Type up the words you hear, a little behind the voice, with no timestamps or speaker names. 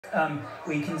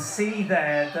We can see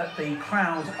there that the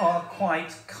crowd are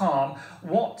quite calm.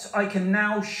 What I can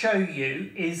now show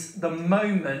you is the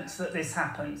moment that this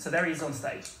happened. So there he is on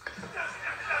stage.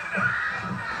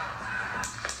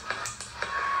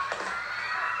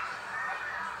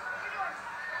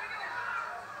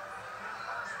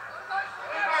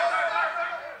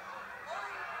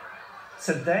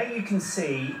 So there you can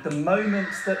see the moment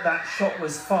that that shot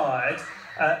was fired.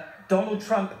 Donald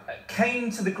Trump came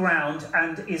to the ground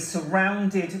and is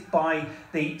surrounded by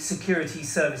the security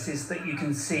services that you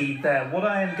can see there. What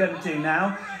I am going to do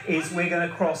now is we're going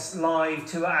to cross live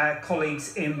to our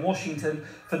colleagues in Washington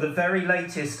for the very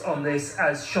latest on this,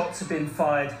 as shots have been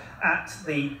fired at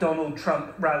the Donald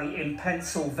Trump rally in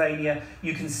Pennsylvania.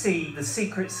 You can see the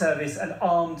Secret Service and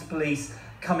armed police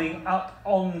coming up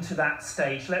onto that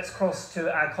stage. Let's cross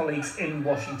to our colleagues in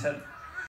Washington.